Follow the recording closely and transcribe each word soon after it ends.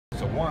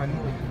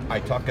1, I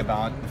talk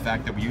about the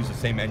fact that we use the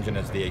same engine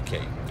as the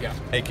AK. Yeah.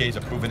 AK is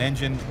a proven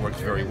engine, works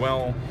very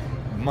well.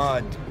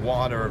 Mud,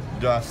 water,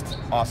 dust,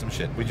 awesome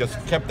shit. We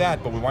just kept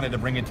that, but we wanted to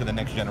bring it to the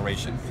next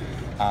generation.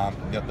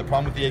 The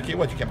problem with the AK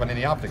was you can't put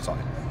any optics on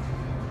it.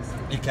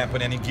 You can't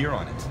put any gear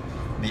on it.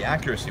 The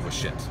accuracy was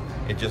shit.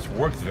 It just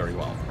worked very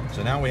well.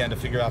 So now we had to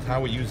figure out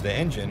how we use the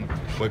engine,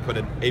 we put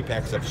an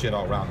apex of shit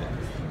all around it.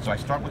 So I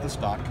start with the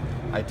stock.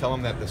 I tell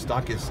them that the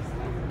stock is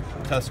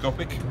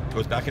telescopic,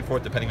 goes back and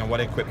forth depending on what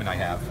equipment I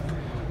have.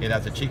 It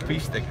has a cheek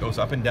piece that goes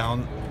up and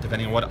down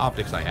depending on what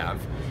optics I have.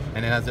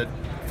 And it has a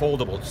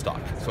foldable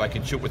stock, so I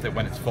can shoot with it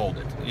when it's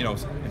folded. You know,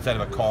 instead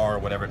of a car or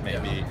whatever it may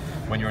be,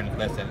 when you're in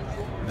less than.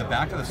 The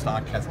back of the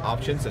stock has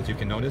options, as you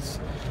can notice.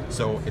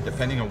 So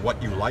depending on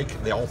what you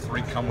like, they all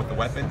 3 come with the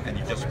weapon, and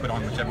you just put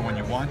on whichever one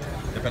you want,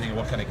 depending on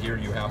what kind of gear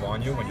you have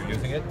on you when you're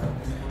using it.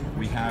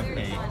 We have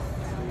a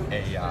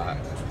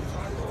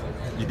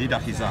Yedida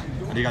Hiza.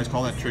 What do you guys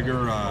call that?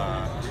 Trigger,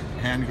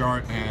 hand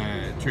guard,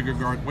 trigger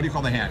guard. What do you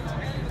call the hand?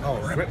 Oh,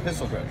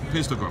 pistol grip.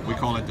 Pistol grip. We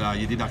call it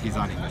Yedida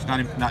Hiza in English,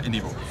 not in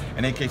Igbo.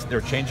 In any case,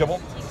 they're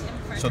changeable.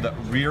 So the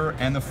rear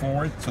and the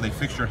forward, so they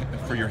fix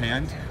for your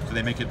hand, so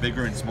they make it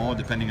bigger and smaller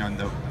depending on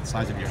the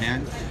size of your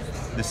hand.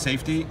 The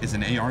safety is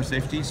an AR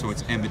safety, so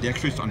it's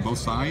ambidextrous on both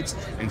sides,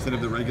 instead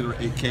of the regular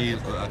AK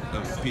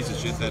piece of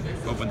shit that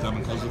opens up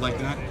and closes like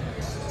that.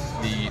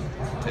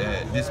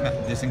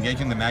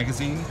 Disengaging the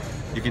magazine,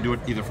 you can do it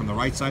either from the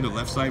right side or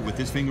left side with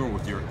this finger, or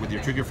with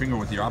your trigger finger, or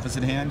with your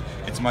opposite hand.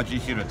 It's much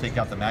easier to take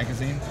out the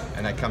magazine,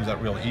 and that comes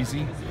out real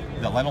easy.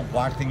 The little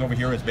black thing over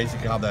here is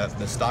basically how the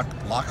stock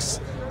locks,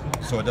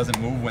 so it doesn't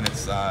move when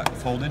it's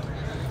folded.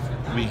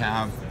 We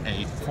have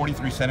a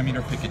 43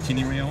 centimeter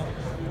Picatinny rail,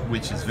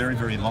 which is very,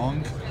 very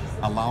long.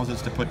 Allows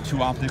us to put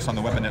 2 optics on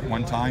the weapon at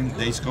one time,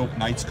 day scope,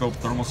 night scope,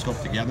 thermal scope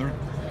together.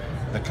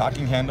 The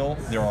cocking handle,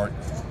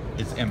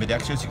 it's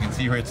ambidextrous. You can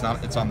see here it's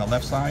on the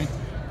left side,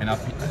 and up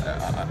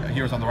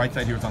here's on the right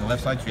side, here's on the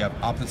left side. So you have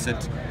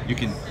opposite.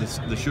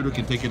 The shooter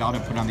can take it out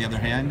and put it on the other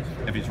hand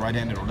if he's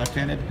right-handed or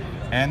left-handed.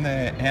 And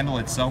the handle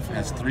itself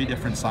has 3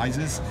 different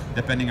sizes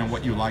depending on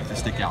what you like to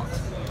stick out.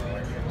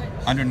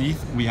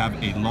 Underneath, we have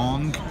a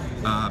long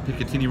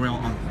Picatinny rail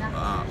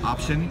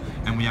option,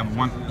 and we have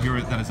one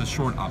here that is a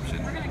short option.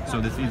 So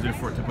it's easier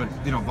for it to put,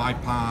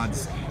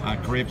 bipods,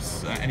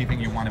 grips, anything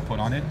you want to put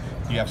on it.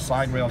 You have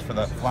side rails for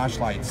the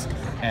flashlights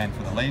and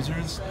for the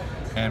lasers,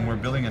 and we're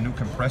building a new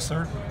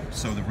compressor,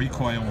 so the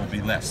recoil will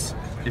be less.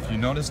 If you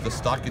notice, the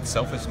stock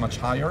itself is much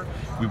higher.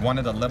 We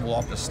wanted to level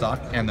off the stock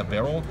and the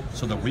barrel,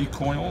 so the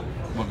recoil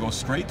will go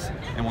straight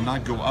and will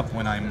not go up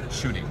when I'm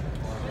shooting.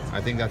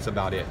 I think that's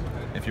about it.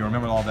 If you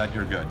remember all that,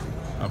 you're good.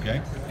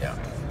 Okay? Yeah.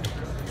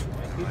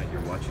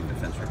 You're watching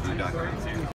DefenseReview.com.